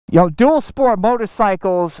You know, dual sport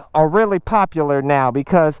motorcycles are really popular now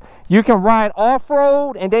because you can ride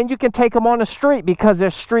off-road and then you can take them on the street because they're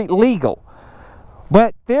street legal.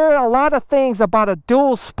 But there are a lot of things about a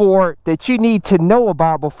dual sport that you need to know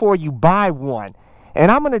about before you buy one. And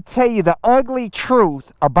I'm going to tell you the ugly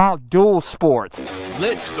truth about dual sports.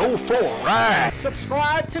 Let's go for a ride.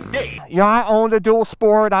 Subscribe today. You know, I owned a dual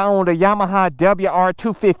sport. I owned a Yamaha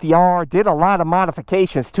WR250R. Did a lot of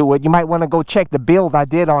modifications to it. You might want to go check the build I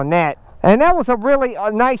did on that. And that was a really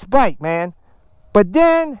nice bike, man. But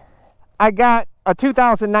then I got a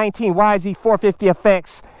 2019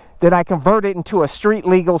 YZ450FX that I converted into a street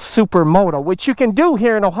legal supermoto, which you can do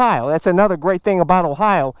here in Ohio. That's another great thing about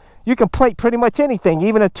Ohio. You can plate pretty much anything,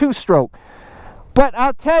 even a two-stroke. But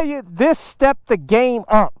I'll tell you, this stepped the game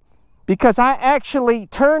up because I actually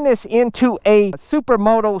turned this into a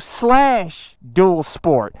supermoto slash dual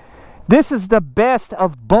sport. This is the best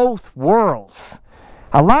of both worlds.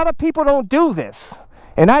 A lot of people don't do this.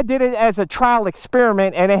 And I did it as a trial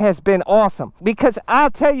experiment, and it has been awesome. Because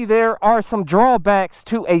I'll tell you, there are some drawbacks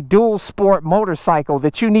to a dual sport motorcycle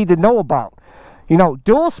that you need to know about. You know,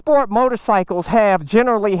 dual sport motorcycles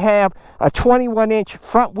generally have a 21-inch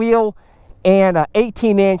front wheel and an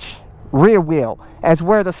 18-inch rear wheel. As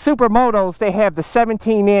where the supermotos, they have the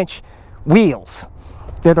 17-inch wheels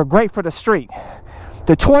that are great for the street.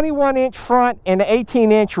 The 21-inch front and the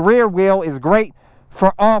 18-inch rear wheel is great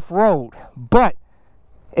for off-road. But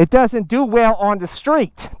it doesn't do well on the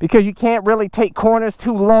street because you can't really take corners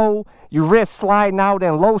too low. You risk sliding out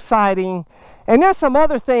and low siding. And there's some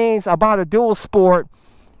other things about a dual sport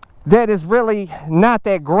that is really not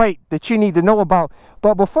that great that you need to know about.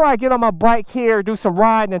 But before I get on my bike here, do some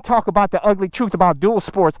riding and talk about the ugly truth about dual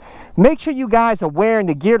sports, make sure you guys are wearing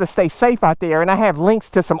the gear to stay safe out there. And I have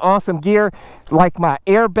links to some awesome gear like my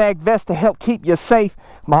airbag vest to help keep you safe,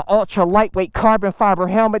 my ultra lightweight carbon fiber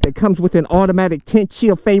helmet that comes with an automatic tint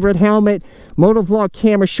shield favorite helmet, motovlog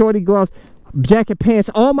camera, shorty gloves, jacket, pants,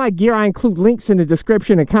 all my gear. I include links in the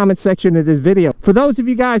description and comment section of this video. For those of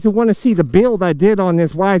you guys who want to see the build I did on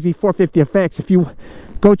this YZ450FX, if you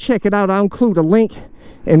go check it out, I'll include a link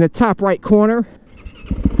in the top right corner.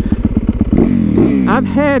 I've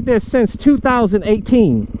had this since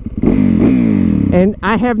 2018 and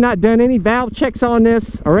I have not done any valve checks on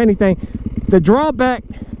this or anything. The drawback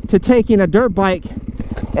to taking a dirt bike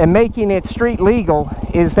and making it street legal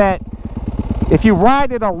is that if you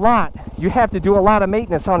ride it a lot, you have to do a lot of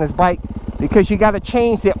maintenance on this bike because you got to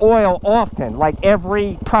change the oil often, like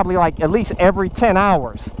probably at least every 10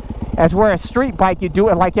 hours. As where a street bike, you do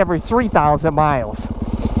it like every 3,000 miles.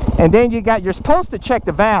 And then you're supposed to check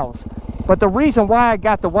the valves. But the reason why I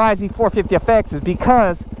got the YZ450FX is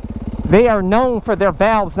because they are known for their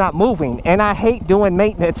valves not moving. And I hate doing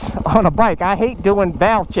maintenance on a bike. I hate doing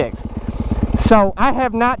valve checks. So I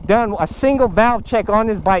have not done a single valve check on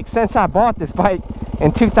this bike since I bought this bike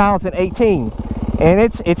in 2018,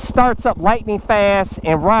 and it starts up lightning fast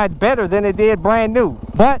and rides better than it did brand new.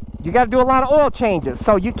 But you got to do a lot of oil changes,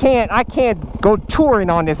 so I can't go touring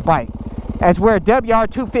on this bike. As where a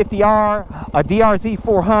WR250R, a DRZ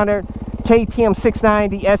 400, KTM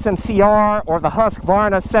 690 SMCR, or the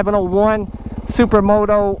Husqvarna 701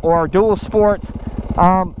 Supermoto or Dual Sports,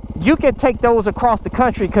 you can take those across the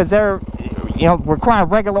country because they're require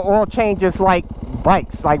regular oil changes like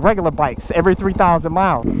regular bikes every 3,000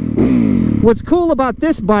 miles. What's cool about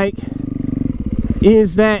this bike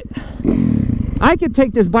is that I can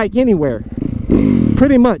take this bike anywhere,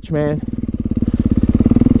 pretty much, man.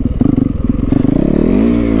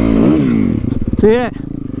 See that?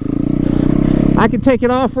 I can take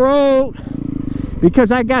it off-road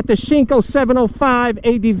because I got the Shinko 705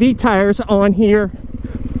 ADV tires on here.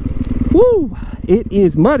 Woo! It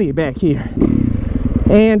is muddy back here.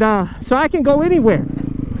 And so I can go anywhere.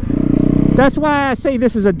 That's why I say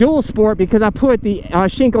this is a dual sport, because I put the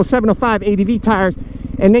Shinko 705 ADV tires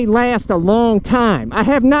and they last a long time. I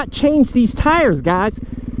have not changed these tires, guys,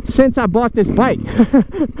 since I bought this bike.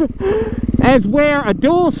 As where a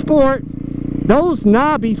dual sport, those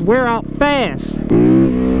knobbies wear out fast.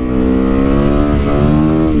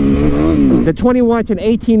 The 21-inch and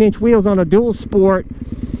 18-inch wheels on a dual sport,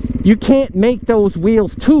 you can't make those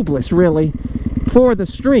wheels tubeless really for the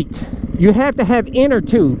street. You have to have inner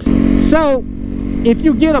tubes. So if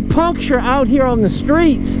you get a puncture out here on the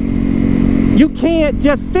streets, you can't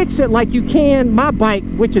just fix it like you can my bike,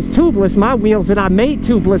 which is tubeless. My wheels that I made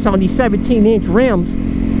tubeless on these 17-inch rims,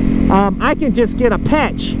 I can just get a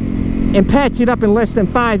patch and patch it up in less than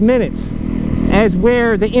 5 minutes. As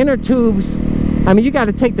where the inner tubes, I mean, you got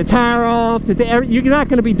to take the tire off. You're not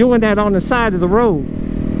going to be doing that on the side of the road.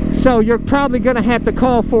 So you're probably going to have to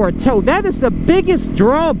call for a tow. That is the biggest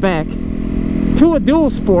drawback to a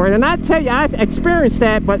dual sport. And I tell you, I've experienced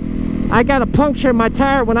that, but I got a puncture in my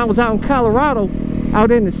tire when I was out in Colorado,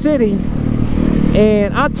 out in the city.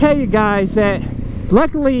 And I'll tell you guys that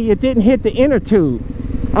luckily it didn't hit the inner tube.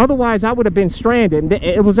 Otherwise, I would have been stranded.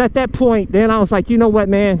 It was at that point, then I was like, you know what,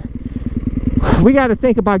 man? We got to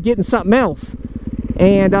think about getting something else.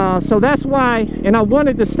 And so that's why, and I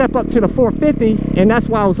wanted to step up to the 450, and that's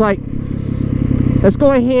why I was like, let's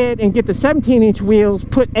go ahead and get the 17-inch wheels,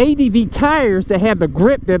 put ADV tires that have the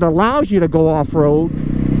grip that allows you to go off-road,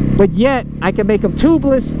 but yet I can make them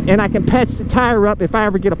tubeless, and I can patch the tire up if I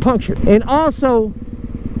ever get a puncture. And also,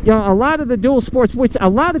 you know, a lot of the dual sports, which a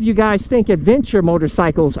lot of you guys think adventure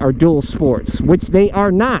motorcycles are dual sports, which they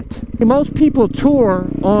are not. Most people tour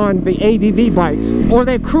on the ADV bikes, or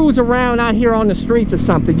they cruise around out here on the streets or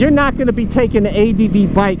something. You're not going to be taking the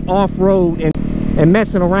ADV bike off-road and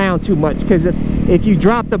messing around too much, because if you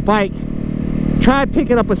drop the bike, try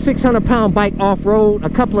picking up a 600-pound bike off-road a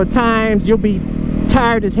couple of times, you'll be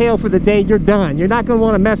tired as hell for the day. You're done. You're not going to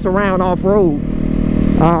want to mess around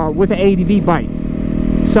off-road with an ADV bike.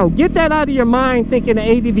 So get that out of your mind, thinking the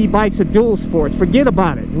ADV bikes are dual sports. Forget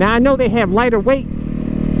about it. Now I know they have lighter weight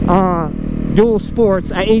dual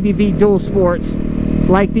sports, ADV dual sports,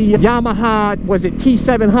 like the Yamaha, was it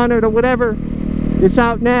T700 or whatever? It's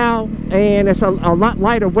out now, and it's a lot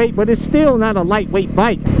lighter weight, but it's still not a lightweight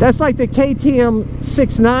bike. That's like the KTM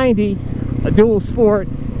 690 dual sport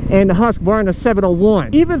and the Husqvarna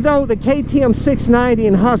 701. Even though the KTM 690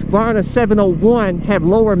 and Husqvarna 701 have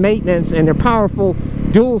lower maintenance and they're powerful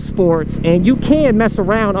dual sports, and you can mess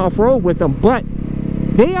around off-road with them, but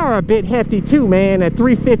they are a bit hefty too, man, at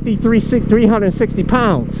 360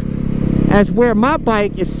 pounds, as where my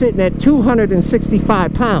bike is sitting at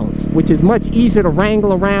 265 pounds, which is much easier to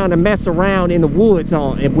wrangle around and mess around in the woods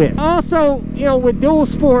with. Also, you know, with dual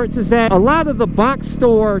sports is that a lot of the box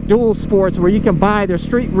store dual sports where you can buy their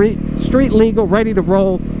street legal, ready to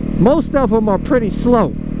roll, most of them are pretty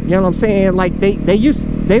slow. You know what I'm saying? Like they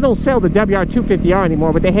don't sell the WR250R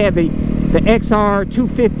anymore, but they have the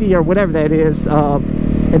XR250 or whatever that is.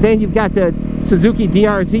 And then you've got the Suzuki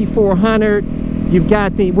DRZ 400. You've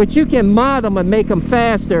got which you can mod them and make them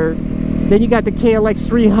faster. Then you got the KLX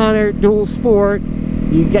 300 dual sport.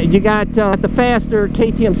 You got the faster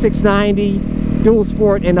KTM 690 dual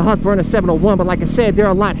sport and the Husqvarna 701. But like I said, they're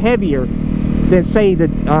a lot heavier than say the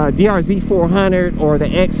DRZ 400 or the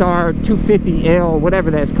XR 250L, whatever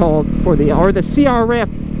that's called, or the CRF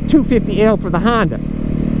 250L for the Honda,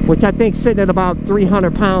 which I think sitting at about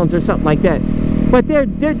 300 pounds or something like that. But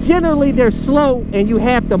they're generally slow, and you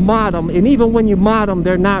have to mod them, and even when you mod them,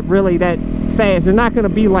 they're not really that fast. They're not going to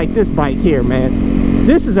be like this bike here, man.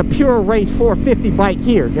 This is a pure race 450 bike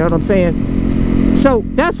here, you know what I'm saying? So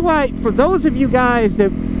that's why, for those of you guys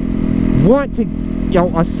that want to, you know,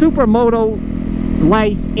 a supermoto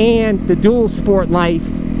life and the dual sport life,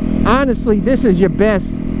 honestly, this is your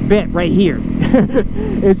best bet right here.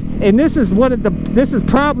 This is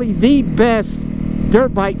probably the best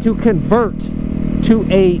dirt bike to convert to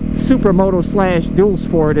a supermoto slash dual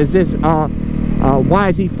sport, is this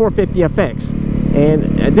YZ450FX. And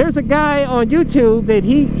there's a guy on YouTube that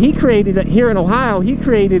he created here in Ohio. He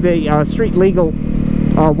created a street legal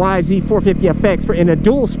YZ450FX in a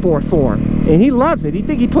dual sport form, and he loves it.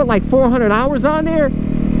 He put like 400 hours on there,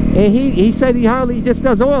 and he said he hardly just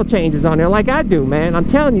does oil changes on there like I do, man. I'm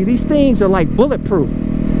telling you, these things are like bulletproof.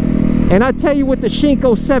 And I tell you, with the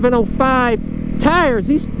Shinko 705 tires,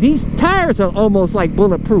 these tires are almost like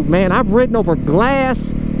bulletproof, man. I've ridden over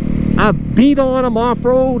glass, I've beat on them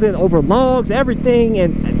off-road and over logs, everything,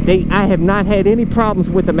 and I have not had any problems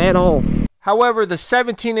with them at all. However, the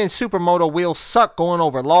 17-inch Supermoto wheels suck going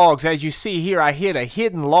over logs. As you see here, I hit a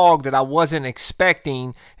hidden log that I wasn't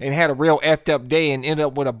expecting and had a real effed up day and ended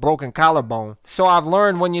up with a broken collarbone. So I've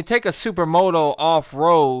learned when you take a Supermoto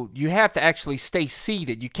off-road, you have to actually stay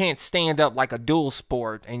seated. You can't stand up like a dual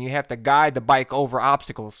sport, and you have to guide the bike over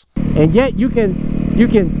obstacles. And yet you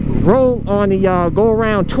can roll on the go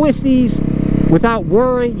around twisties without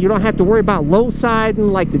worry. You don't have to worry about low siding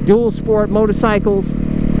like the dual sport motorcycles.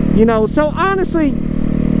 You know, so honestly,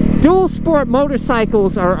 dual sport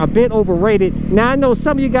motorcycles are a bit overrated. Now, I know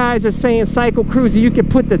some of you guys are saying Cycle Cruiser, you can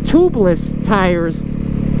put the tubeless tires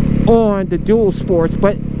on the dual sports,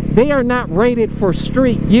 but they are not rated for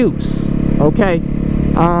street use, okay?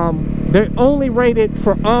 They're only rated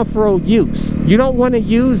for off-road use. You don't want to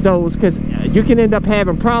use those because you can end up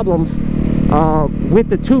having problems with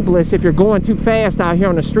the tubeless if you're going too fast out here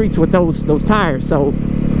on the streets with those tires. So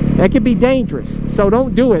that could be dangerous, so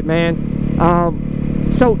don't do it, man.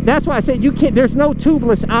 So that's why I said you can't, there's no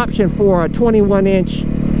tubeless option for a 21-inch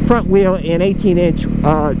front wheel and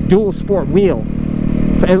 18-inch dual sport wheel,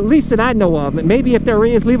 at least that I know of. Maybe if there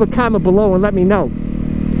is, leave a comment below and let me know.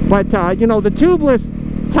 But you know, the tubeless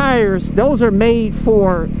tires, those are made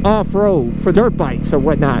for off-road, for dirt bikes or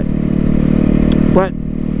whatnot. But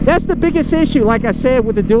that's the biggest issue, like I said,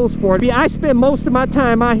 with the dual sport. I spend most of my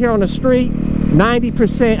time out here on the street,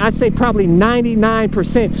 90%, I'd say probably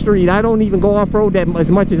 99% street. I don't even go off-road that as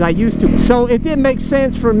much as I used to. So it didn't make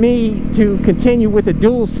sense for me to continue with the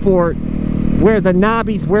dual sport where the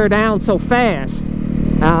knobbies wear down so fast.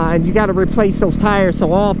 And you got to replace those tires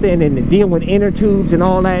so often, and deal with inner tubes and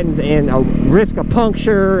all that, and a risk of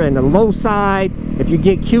puncture and the low side if you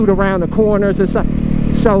get cued around the corners or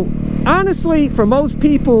something. So honestly, for most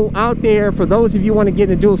people out there, for those of you who want to get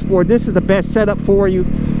into dual sport, this is the best setup for you.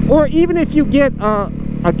 Or even if you get you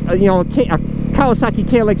know, a Kawasaki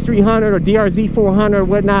KLX 300 or DRZ 400 or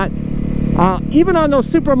whatnot, even on those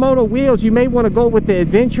supermoto wheels, you may want to go with the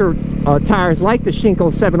adventure tires like the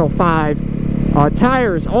Shinko 705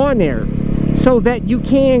 tires on there, so that you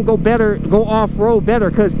can go off-road better.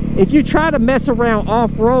 Because if you try to mess around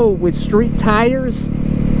off-road with street tires,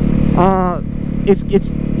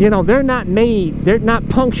 it's you know, they're not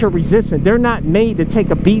puncture resistant. They're not made to take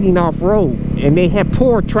a beating off-road, and they have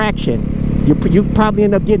poor traction. You probably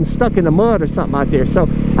end up getting stuck in the mud or something out there. So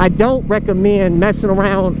I don't recommend messing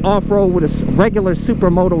around off-road with regular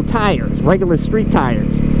supermoto tires, regular street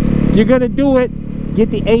tires. If you're gonna do it, get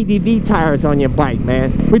the ADV tires on your bike,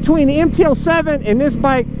 man. Between the MTL7 and this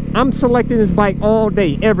bike, I'm selecting this bike all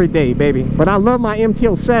day, every day, baby. But I love my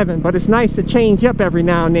MTL7, but it's nice to change up every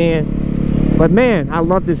now and then. But man, I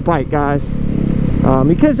love this bike, guys,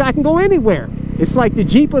 because I can go anywhere. It's like the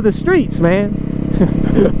Jeep of the streets, man.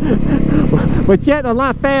 But yet a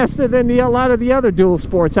lot faster than a lot of the other dual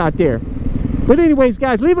sports out there. But anyways,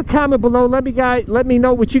 guys, leave a comment below. Let me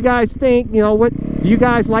know what you guys think. You know, what do you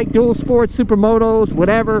guys like, dual sports, supermotos,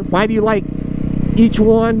 whatever? Why do you like each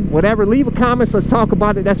one? Whatever. Leave a comment. Let's talk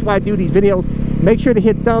about it. That's why I do these videos. Make sure to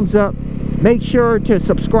hit thumbs up. Make sure to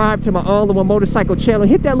subscribe to my All-in-One Motorcycle channel.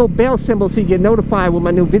 Hit that little bell symbol so you get notified when my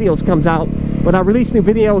new videos comes out. But I release new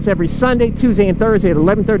videos every Sunday, Tuesday, and Thursday at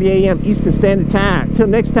 11:30 a.m. Eastern Standard Time. Till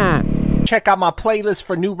next time. Check out my playlist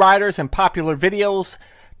for new riders and popular videos.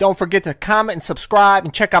 Don't forget to comment and subscribe,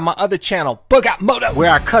 and check out my other channel, Bug Out Moto, where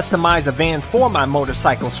I customize a van for my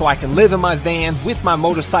motorcycle so I can live in my van with my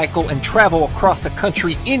motorcycle and travel across the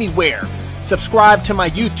country anywhere. Subscribe to my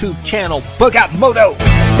YouTube channel, Bug Out Moto.